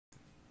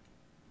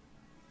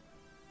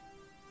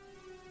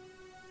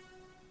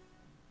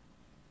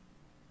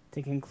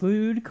To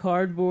conclude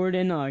Cardboard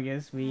in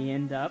August, we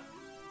end up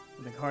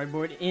with a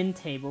cardboard end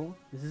table.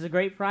 This is a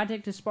great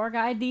project to spark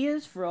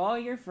ideas for all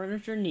your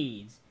furniture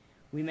needs.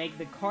 We make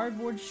the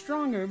cardboard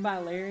stronger by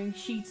layering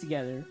sheets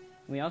together.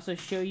 We also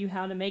show you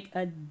how to make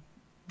a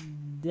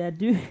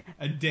dado.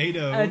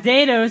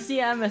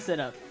 See, I messed it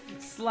up.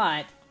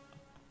 Slot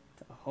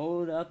to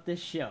hold up the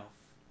shelf.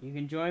 You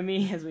can join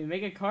me as we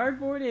make a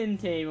cardboard end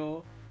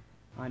table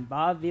on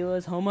Bob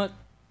Vila's FabLab.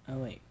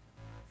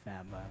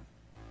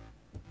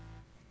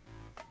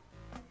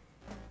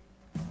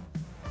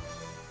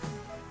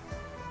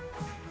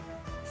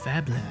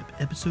 FabLab,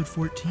 episode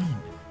 14,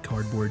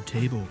 cardboard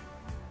table.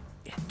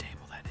 End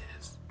table, that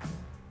is.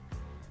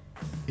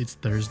 It's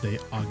Thursday,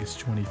 August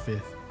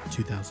 25th,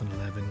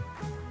 2011.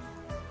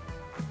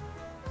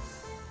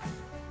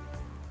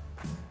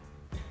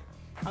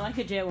 I like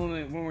it, Jet,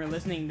 when we're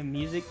listening to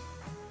music.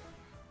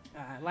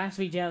 Last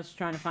week, Jet was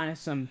trying to find us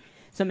some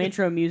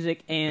intro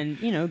music, and,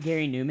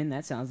 Gary Newman,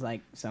 that sounds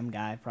like some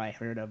guy I've probably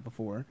heard of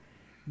before.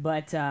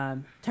 But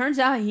turns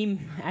out he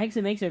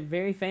actually makes a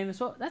very famous,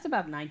 well, that's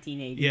about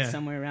 1980,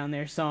 somewhere around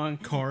there, song.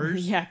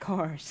 Cars? Yeah,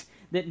 Cars.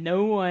 That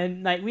no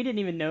one, we didn't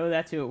even know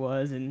that's who it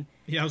was. And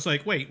yeah, I was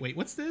like, wait,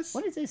 what's this?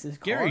 What is this? Is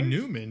Gary Cars?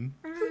 Newman?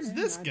 Who's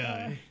this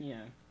guy?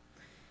 Yeah.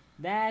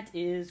 That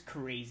is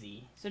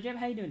crazy. So, Jeff,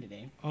 how you doing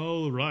today?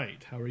 All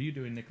right. How are you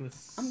doing,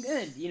 Nicholas? I'm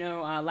good.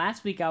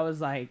 Last week I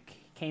was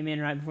came in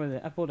right before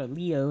I pulled a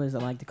Leo, as I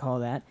like to call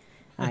that.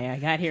 I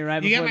got here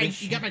right before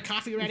You got my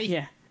coffee ready?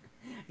 Yeah.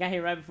 Got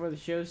here right before the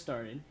show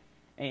started,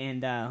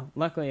 and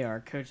luckily our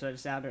coach let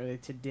us out early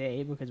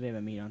today because we have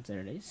a meet on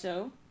Saturday,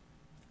 so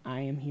I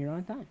am here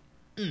on time.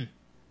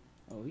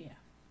 Oh yeah.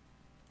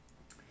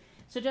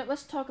 So Jeff,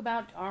 let's talk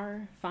about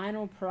our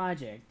final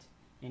project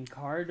in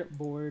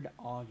Cardboard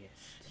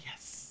August.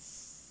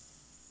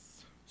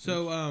 Yes.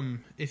 So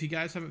if you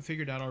guys haven't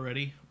figured out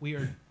already, we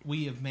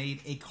have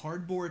made a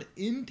cardboard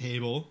end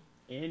table.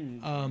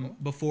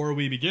 Before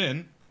we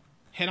begin,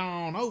 head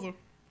on over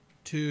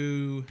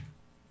to.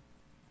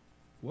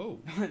 Whoa.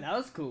 That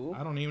was cool.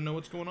 I don't even know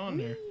what's going on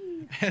there.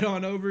 Head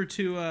on over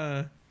to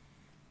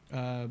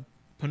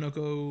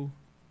Ponoko,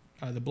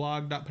 the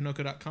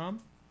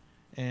blog.ponoko.com,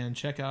 and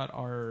check out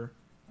our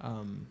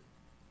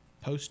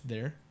post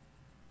there.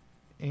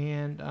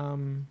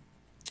 And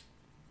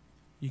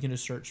you can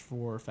just search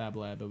for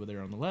FabLab over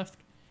there on the left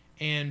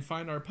and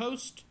find our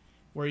post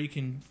where you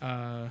can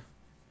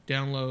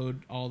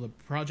download all the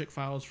project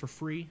files for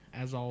free,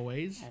 as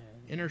always,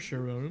 in our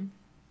showroom.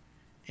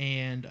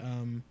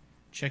 And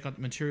check out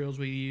the materials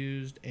we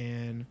used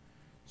and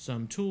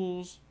some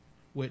tools,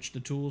 which the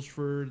tools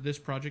for this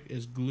project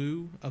is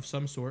glue of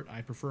some sort.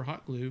 I prefer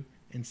hot glue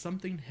and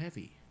something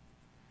heavy.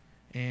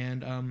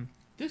 And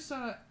this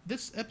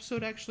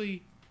episode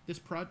actually,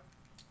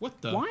 what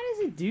the? Why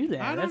does it do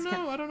that? I don't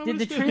know. I don't know. Did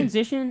the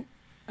transition?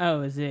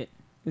 Oh, is it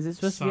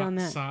supposed to be on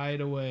that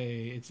side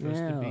away? It's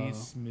supposed to be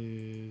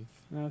smooth.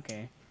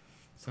 Okay.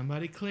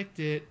 Somebody clicked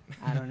it.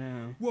 I don't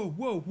know.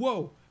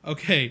 Whoa.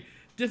 Okay.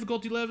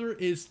 Difficulty level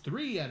is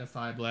 3 out of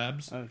 5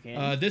 labs.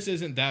 Okay. This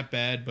isn't that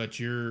bad, but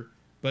you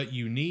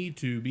need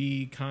to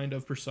be kind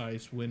of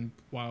precise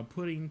while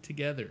putting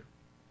together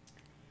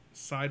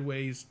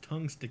sideways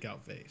tongue stick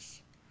out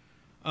face.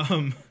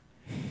 And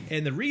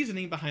the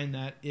reasoning behind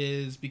that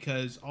is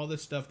because all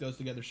this stuff goes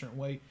together a certain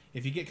way.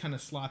 If you get kind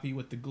of sloppy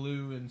with the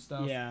glue and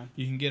stuff,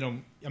 you can get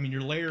them. I mean,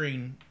 you're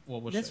layering. Well,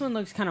 this one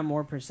looks kind of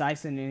more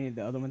precise than any of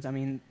the other ones. I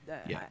mean,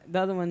 the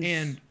other ones.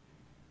 And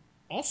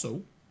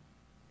also.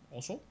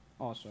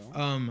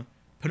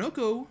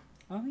 Ponoko.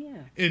 Oh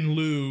yeah. In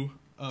lieu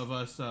of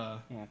us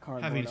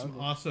having August. some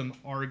awesome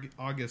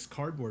August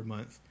cardboard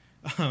month,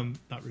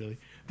 not really,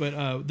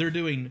 but they're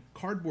doing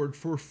cardboard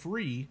for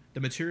free. The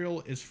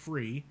material is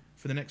free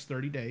for the next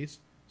 30 days.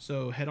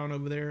 So head on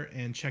over there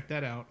and check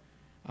that out.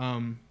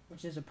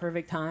 Which is a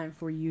perfect time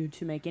for you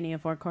to make any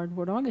of our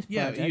Cardboard August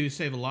projects. Yeah, you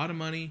save a lot of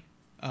money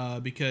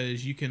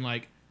because you can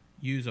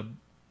use a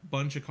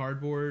bunch of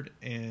cardboard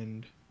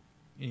and.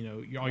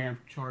 All you're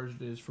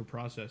charged is for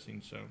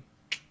processing, so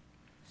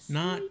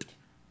not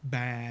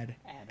bad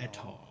at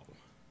all.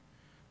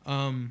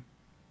 And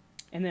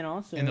then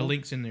also, and the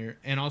link's in there,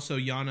 and also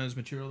Yana's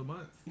material of the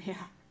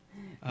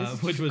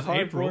month, which was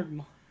April.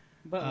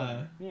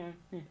 But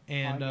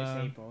and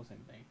August, April, same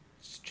thing.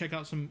 Check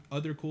out some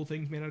other cool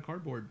things made out of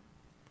cardboard.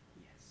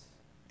 Yes.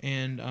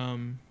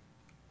 And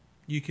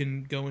you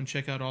can go and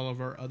check out all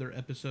of our other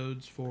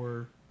episodes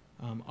for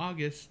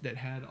August that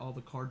had all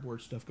the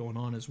cardboard stuff going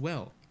on as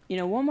well.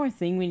 One more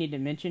thing we need to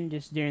mention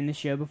just during the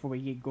show before we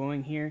get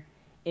going here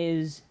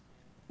is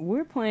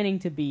we're planning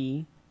to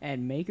be at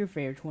Maker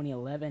Faire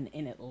 2011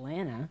 in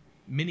Atlanta.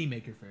 Mini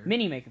Maker Faire.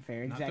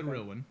 Exactly. Not the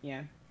real one.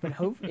 Yeah, but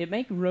it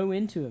may grow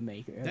into a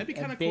Maker. That'd be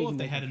kind of cool if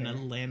they had an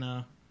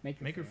Atlanta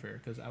Maker Faire,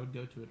 because I would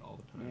go to it all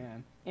the time. Yeah.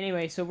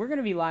 Anyway, so we're going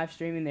to be live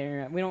streaming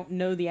there. We don't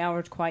know the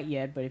hours quite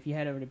yet, but if you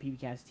head over to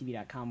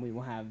pbcasttv.com, we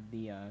will have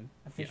the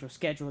official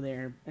schedule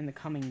there in the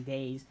coming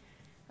days.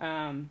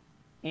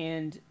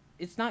 And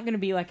it's not going to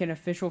be like an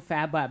official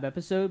FabLab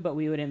episode, but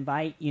we would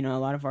invite, you know, a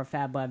lot of our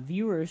FabLab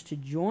viewers to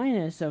join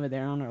us over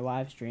there on our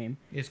live stream.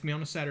 It's going to be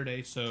on a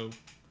Saturday, so,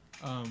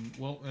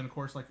 well, and of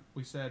course, like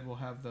we said, we'll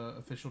have the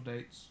official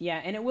dates.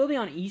 Yeah, and it will be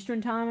on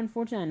Eastern time,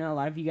 unfortunately. I know a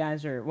lot of you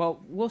guys are,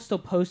 well, we'll still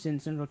post in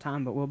Central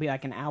time, but we'll be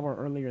like an hour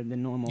earlier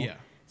than normal. Yeah.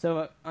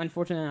 So,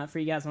 unfortunately, not for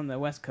you guys on the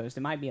West Coast.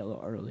 It might be a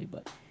little early,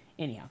 but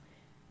anyhow.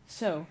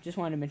 So, just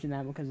wanted to mention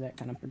that because that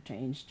kind of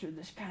pertains to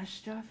this kind of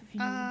stuff, if you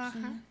know what I'm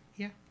saying.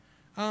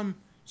 Yeah.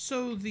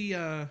 So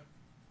the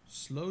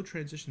slow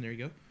transition, there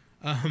you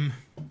go.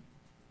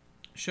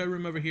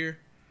 Showroom over here.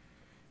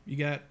 You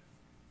got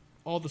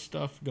all the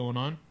stuff going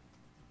on.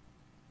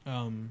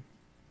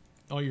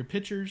 All your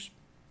pictures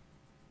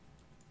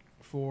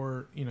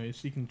for, you know, so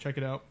you can check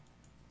it out,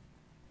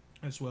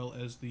 as well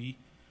as the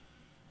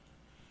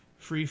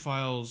free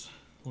files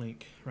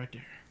link right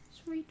there.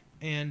 Sweet.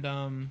 And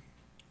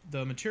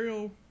the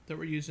material that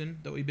we're using,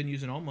 that we've been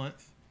using all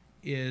month,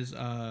 is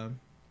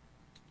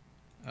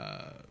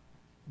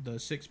the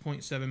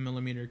 6.7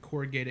 millimeter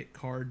corrugated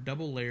card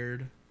double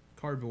layered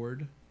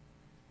cardboard,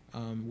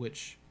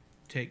 which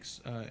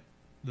takes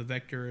the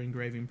vector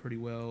engraving pretty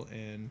well,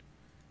 and,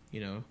 you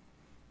know,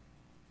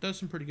 does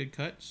some pretty good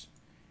cuts.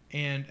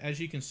 And as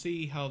you can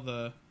see how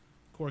the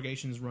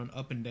corrugations run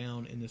up and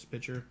down in this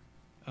picture,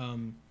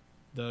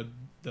 the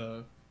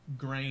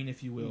grain,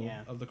 if you will,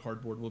 of the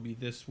cardboard will be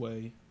this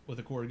way with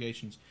the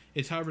corrugations.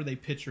 It's however they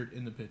pictured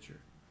in the picture.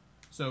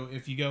 So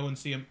if you go and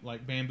see them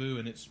like bamboo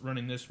and it's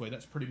running this way,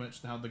 that's pretty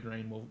much how the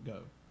grain will go.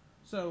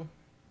 So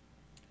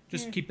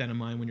just keep that in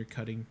mind when you're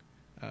cutting,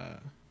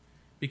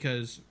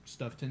 because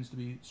stuff tends to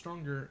be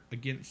stronger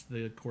against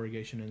the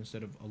corrugation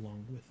instead of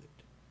along with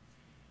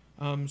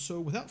it. So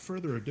without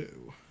further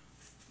ado,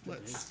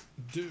 let's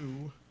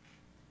do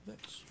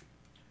this.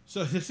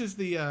 So this is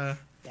the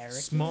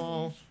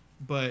small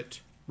but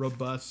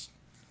robust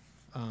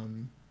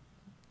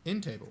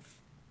end table.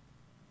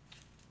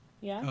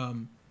 Yeah.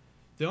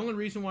 The only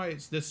reason why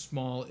it's this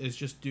small is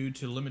just due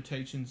to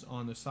limitations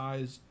on the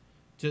size,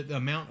 to the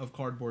amount of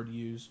cardboard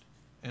used,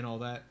 and all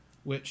that.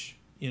 Which,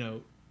 you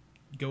know,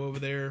 go over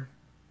there.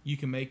 You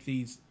can make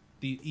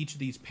each of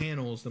these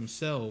panels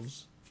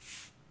themselves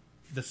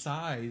the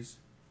size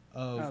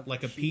of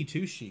like a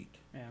P2 sheet.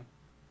 Yeah.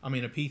 I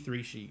mean a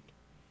P3 sheet.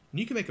 And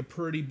you can make a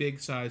pretty big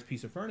size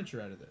piece of furniture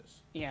out of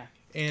this. Yeah.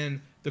 And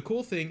the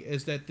cool thing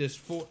is that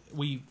this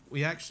we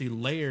actually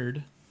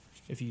layered.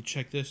 If you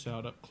check this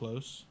out up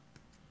close,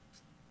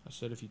 I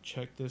said if you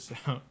check this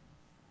out.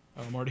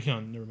 Oh, I'm already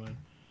on. Never mind.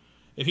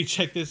 If you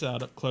check this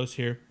out up close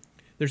here,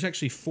 there's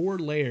actually 4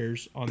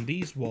 layers on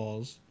these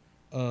walls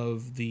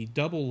of the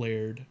double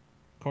layered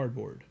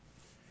cardboard,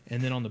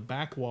 and then on the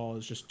back wall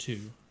is just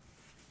 2,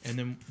 and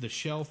then the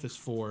shelf is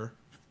 4,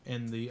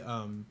 and the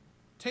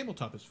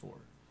tabletop is 4.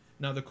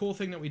 Now the cool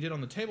thing that we did on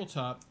the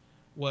tabletop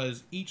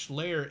was each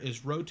layer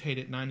is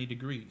rotated 90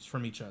 degrees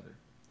from each other.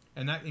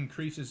 And that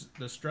increases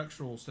the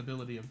structural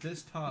stability of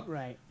this top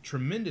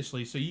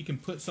tremendously. So you can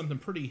put something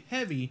pretty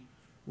heavy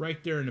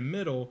right there in the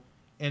middle,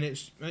 and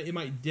it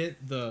might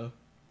dent the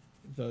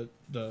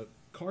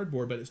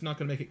cardboard, but it's not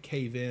going to make it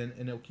cave in,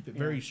 and it'll keep it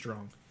very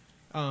strong.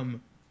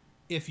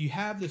 If you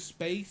have the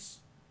space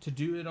to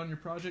do it on your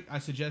project, I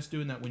suggest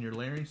doing that when you're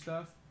layering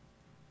stuff.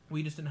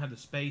 We just didn't have the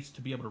space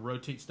to be able to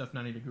rotate stuff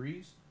 90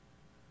 degrees.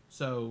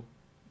 So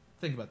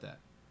think about that.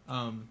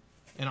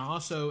 And I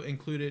also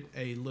included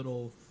a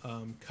little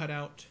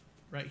cutout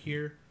right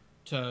here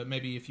to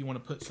maybe if you want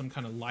to put some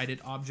kind of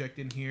lighted object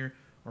in here,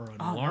 or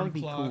an alarm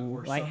clock, cool.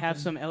 Or like something. Have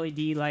some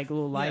LED like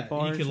little light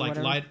bars. You could like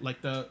light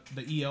like the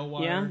EL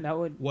wire. Yeah, that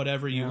would.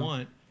 Whatever you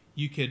want.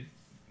 You could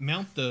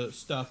mount the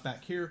stuff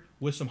back here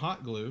with some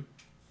hot glue,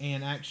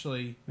 and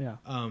actually,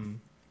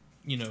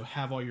 you know,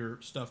 have all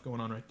your stuff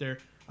going on right there.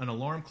 An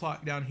alarm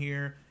clock down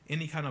here.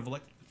 Any kind of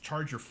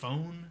charge your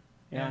phone.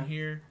 Down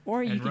here,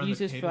 or you could use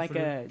this for like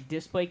a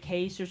display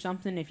case or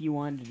something if you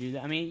wanted to do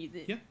that. I mean,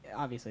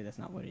 obviously that's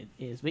not what it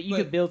is, but you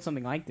could build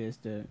something like this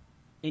and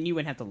you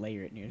wouldn't have to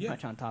layer it near as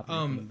much on top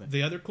of anything.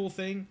 The other cool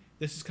thing,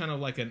 this is kind of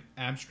like an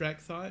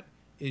abstract thought,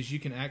 is you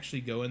can actually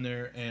go in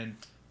there and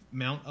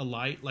mount a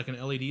light, like an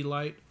LED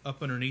light,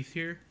 up underneath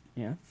here.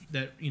 Yeah.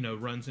 That, you know,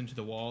 runs into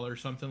the wall or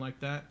something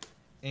like that,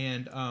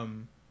 and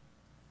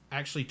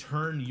actually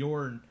turn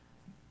your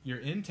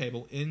end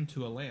table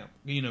into a lamp.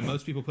 You know,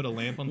 most people put a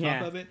lamp on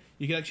top of it.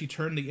 You can actually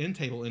turn the end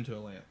table into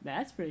a lamp.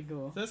 That's pretty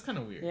cool. So that's kind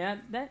of weird. Yeah,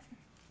 that.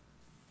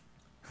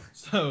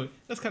 So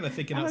that's kind of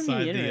thinking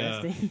outside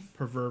the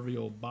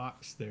proverbial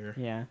box there.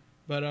 Yeah.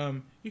 But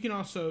you can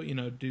also, you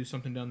know, do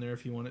something down there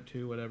if you want it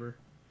to, whatever.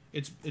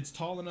 It's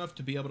tall enough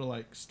to be able to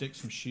like stick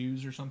some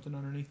shoes or something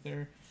underneath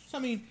there. So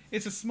I mean,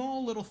 it's a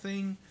small little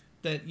thing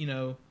that, you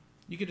know,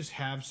 you could just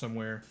have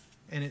somewhere.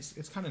 And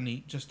it's kind of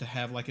neat just to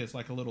have like as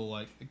like a little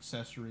like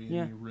accessory in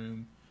your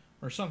room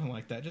or something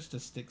like that, just to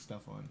stick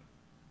stuff on.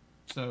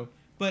 So,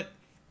 but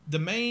the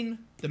main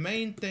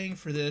thing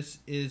for this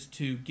is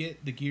to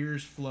get the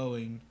gears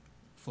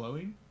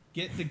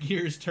get the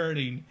gears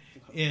turning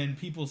in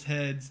people's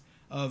heads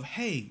of,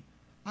 hey,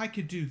 I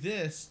could do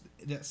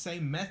that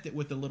same method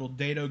with the little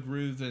dado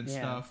grooves and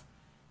stuff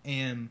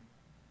and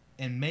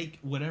make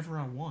whatever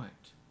I want.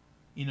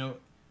 You know,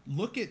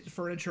 look at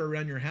furniture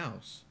around your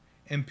house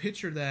and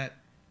picture that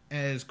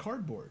as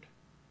cardboard.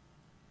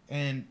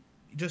 And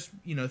just,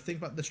 you know, think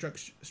about the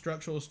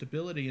structural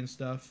stability and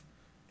stuff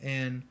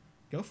and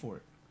go for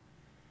it.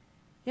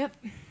 Yep.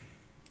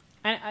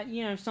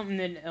 You know, something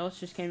that else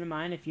just came to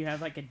mind. If you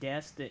have like a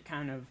desk that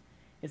kind of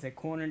is a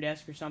corner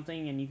desk or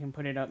something, and you can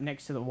put it up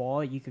next to the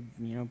wall, you could,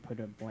 you know, put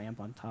a lamp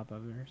on top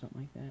of it or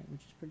something like that,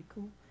 which is pretty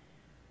cool.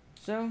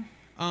 So.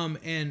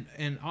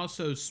 And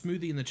also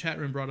Smoothie in the chat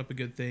room brought up a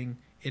good thing.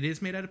 It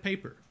is made out of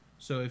paper,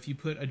 so if you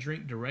put a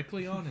drink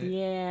directly on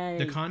it,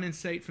 the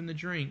condensate from the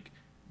drink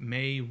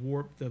may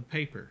warp the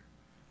paper.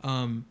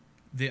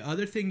 The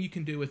other thing you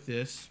can do with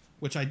this,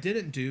 which I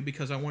didn't do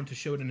because I wanted to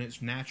show it in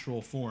its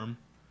natural form,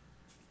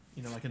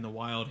 you know, like in the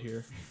wild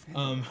here.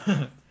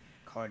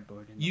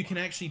 Cardboard. You can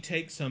actually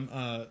take some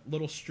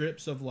little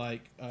strips of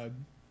like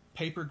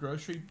paper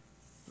grocery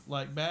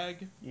like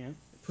bag. Yeah.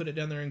 Put it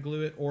down there and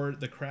glue it, or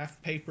the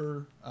craft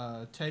paper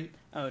tape.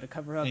 Oh, to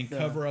cover up.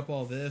 Cover up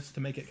all this to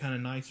make it kind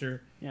of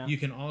nicer. Yeah. You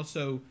can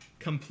also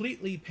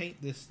completely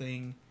paint this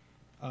thing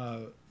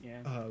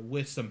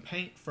with some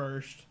paint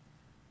first,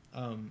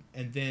 and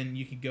then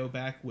you could go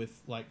back with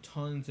like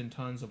tons and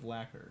tons of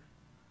lacquer.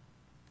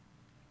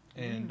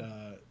 And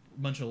a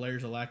bunch of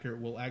layers of lacquer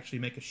will actually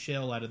make a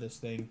shell out of this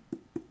thing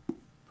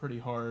pretty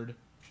hard.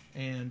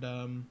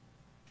 And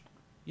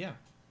yeah,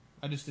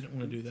 I just didn't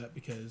want to do that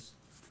because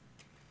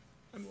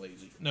I'm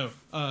lazy. No,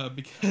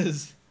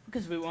 because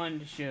we wanted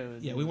to show.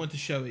 Yeah, we want to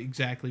show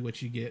exactly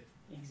what you get.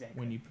 Exactly.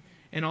 When you,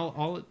 and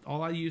all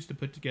I used to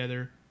put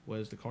together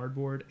was the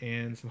cardboard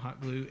and some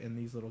hot glue and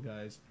these little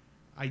guys.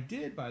 I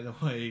did, by the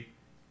way,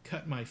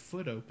 cut my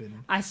foot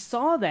open. I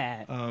saw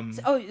that.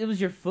 Oh, it was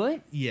your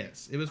foot?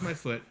 Yes, it was my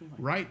foot.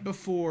 Right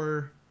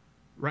before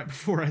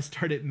I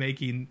started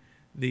making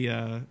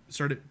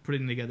started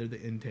putting together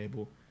the end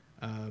table,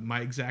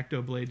 my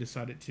X-Acto blade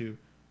decided to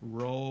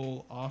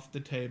roll off the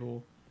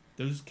table.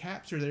 Those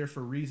caps are there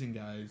for a reason,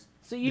 guys.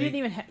 So you didn't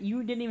even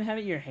have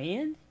it in your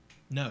hand?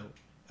 No.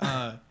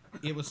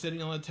 It was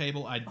sitting on the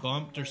table. I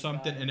bumped or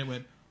something, and it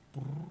went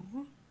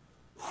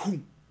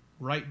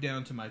right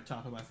down to my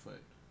top of my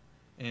foot.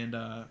 And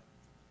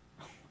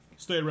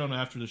stay around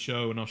after the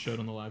show, and I'll show it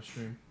on the live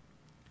stream.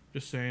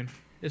 Just saying.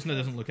 This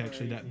doesn't look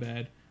actually that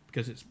bad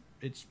because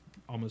it's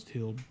almost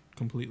healed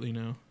completely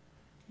now.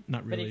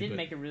 Not really. But it did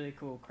make a really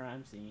cool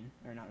crime scene,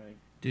 or not really.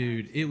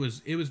 Dude, it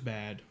was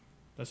bad.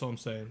 That's all I'm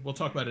saying. We'll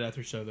talk about it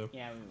after the show, though.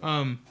 Yeah. We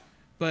will.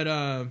 But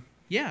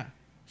yeah.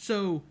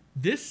 So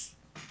this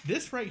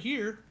right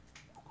here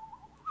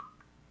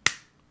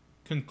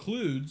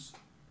concludes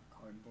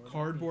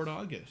Cardboard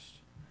August.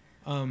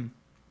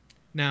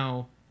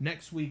 Now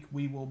next week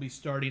we will be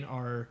starting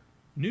our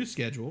new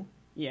schedule.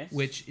 Yes.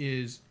 Which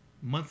is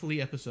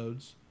monthly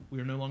episodes. We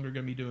are no longer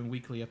going to be doing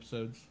weekly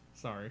episodes.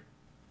 Sorry.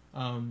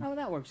 Oh,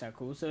 that works out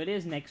cool. So it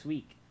is next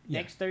week. Yeah.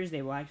 Next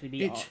Thursday will actually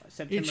be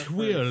September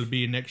 1st. It will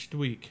be next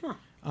week. Huh.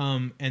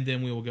 And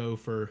then we will go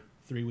for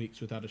 3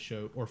 weeks without a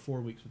show, or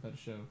 4 weeks without a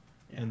show.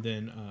 Yeah. And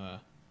then,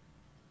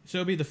 so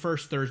it'll be the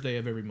first Thursday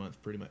of every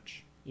month, pretty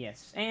much.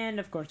 Yes. And,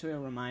 of course, we'll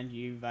remind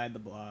you via the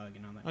blog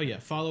and all that. Oh, yeah.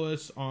 Follow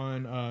us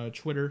on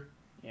Twitter.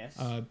 Yes.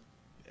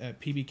 At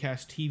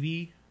PBcast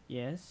TV.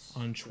 Yes.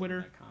 On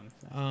Twitter.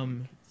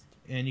 And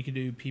you can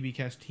do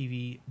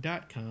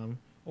pbcasttv.com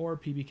or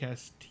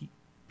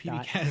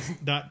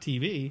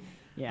pbcast.tv.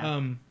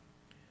 Yeah.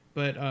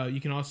 But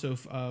you can also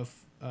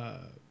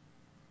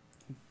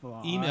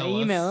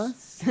email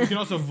us. You can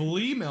also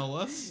email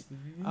us,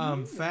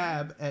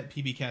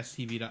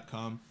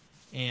 fab@pbcasttv.com,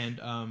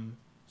 and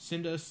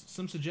send us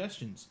some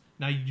suggestions.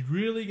 Now, you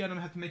really got to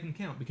have to make them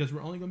count because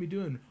we're only going to be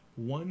doing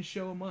one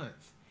show a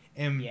month.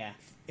 And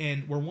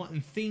we're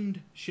wanting themed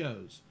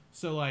shows.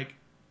 So, like,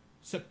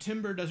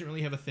 September doesn't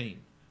really have a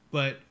theme.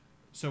 But,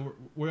 so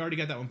we already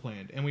got that one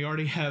planned. And we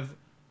already have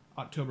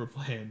October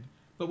planned.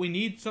 But we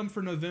need some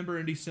for November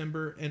and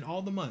December and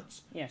all the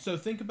months. Yeah. So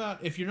think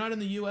about, if you're not in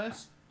the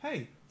U.S.,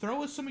 hey,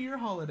 throw us some of your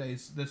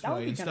holidays this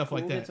way and stuff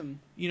like that.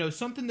 You know,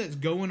 something that's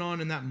going on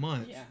in that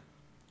month. Yeah.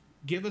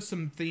 Give us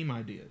some theme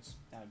ideas.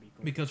 That would be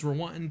cool. Because we're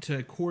wanting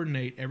to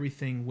coordinate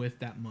everything with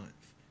that month,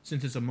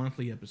 since it's a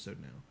monthly episode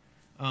now.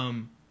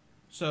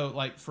 So,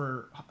 like,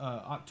 for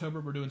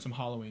October, we're doing some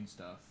Halloween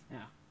stuff.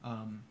 Yeah.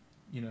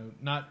 You know,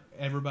 not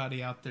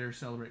everybody out there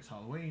celebrates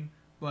Halloween,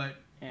 but,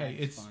 hey,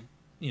 it's fun.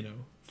 You know,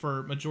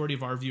 for majority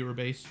of our viewer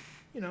base,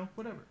 you know,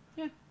 whatever.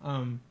 Yeah.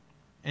 And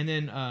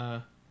then,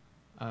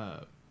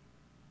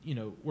 you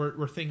know,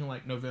 we're thinking,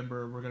 like,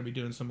 November, we're going to be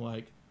doing some,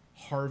 like,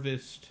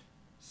 harvest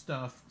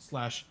stuff /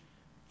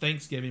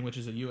 Thanksgiving, which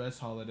is a U.S.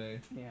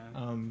 holiday.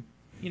 Yeah.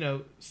 You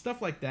know,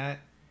 stuff like that.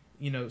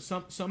 You know,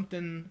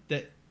 something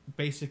that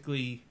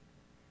basically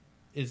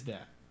is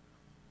that.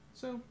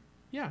 So,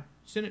 yeah,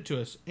 send it to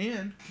us.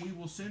 And we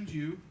will send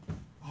you...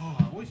 Oh,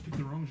 I always pick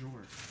the wrong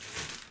drawer.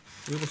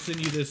 We will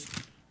send you this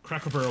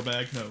Cracker Barrel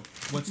bag. No,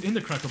 what's in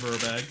the Cracker Barrel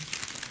bag,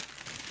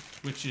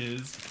 which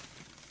is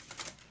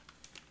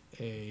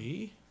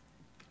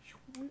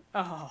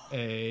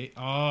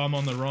I'm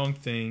on the wrong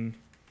thing.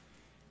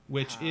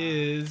 which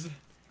is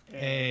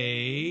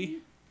a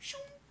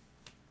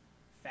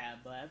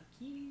FabLab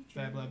keychain.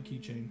 FabLab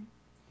keychain.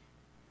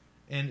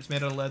 And it's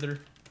made out of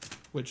leather,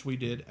 which we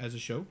did as a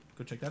show.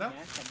 Go check that out.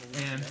 Yeah,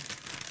 and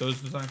those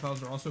design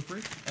files are also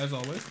free, as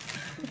always.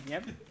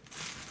 Yep.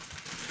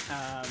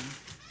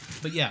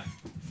 But yeah.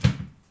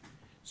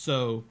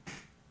 So,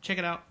 check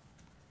it out.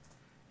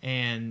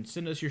 And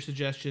send us your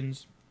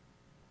suggestions.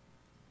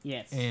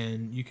 Yes.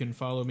 And you can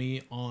follow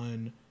me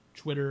on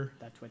Twitter.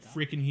 That's Twitter.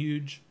 Freaking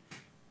huge.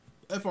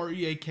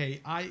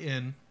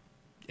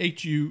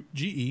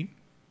 FreakinHuge.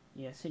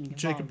 Yes, and you can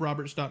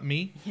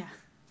JacobRoberts.me. Yeah.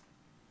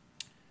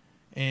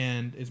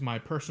 And is my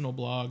personal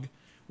blog,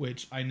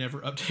 which I never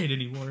update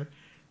anymore.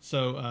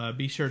 So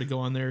be sure to go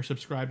on there,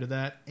 subscribe to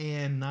that,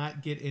 and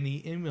not get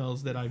any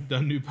emails that I've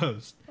done new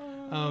posts.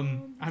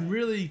 I'm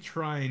really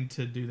trying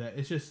to do that.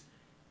 It's just,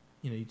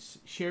 you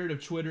share it to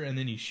Twitter, and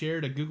then you share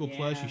it to Google+,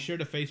 you share it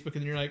to Facebook,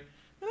 and then you're like,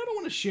 man, I don't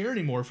want to share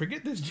anymore.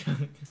 Forget this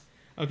junk.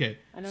 Okay,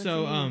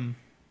 so,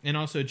 and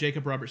also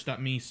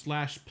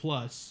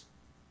JacobRoberts.me/plus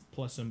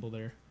symbol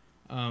there,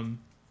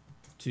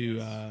 to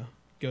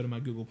go to my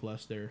Google+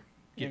 there.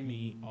 Get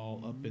me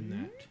all up in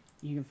that.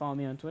 You can follow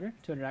me on Twitter,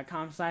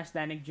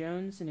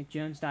 twitter.com/thatnickjones,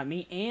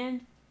 nickjones.me,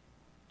 and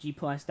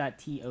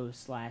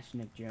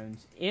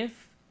gplus.to/nickjones.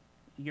 If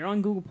you're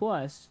on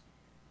Google+,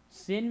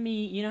 send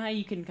me, you know how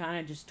you can kind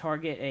of just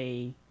target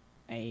a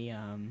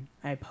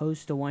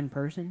post to one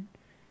person?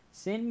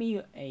 Send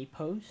me a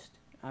post.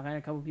 I've had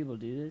a couple people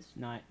do this,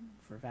 not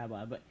for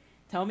FabLab, but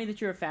tell me that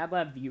you're a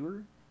FabLab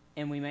viewer,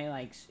 and we may,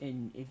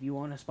 and if you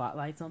want to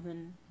spotlight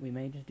something, we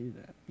may just do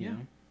that. You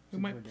know? We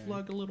might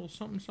plug a little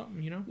something,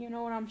 You know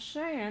what I'm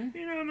saying?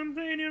 You know what I'm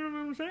saying, you know what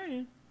I'm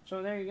saying.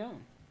 So there you go.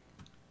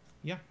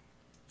 Yeah.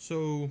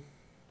 So,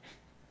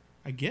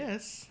 I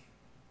guess,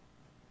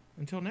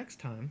 until next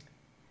time.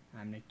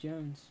 I'm Nick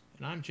Jones.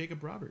 And I'm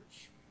Jacob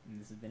Roberts.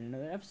 And this has been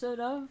another episode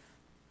of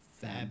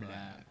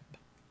FabLab.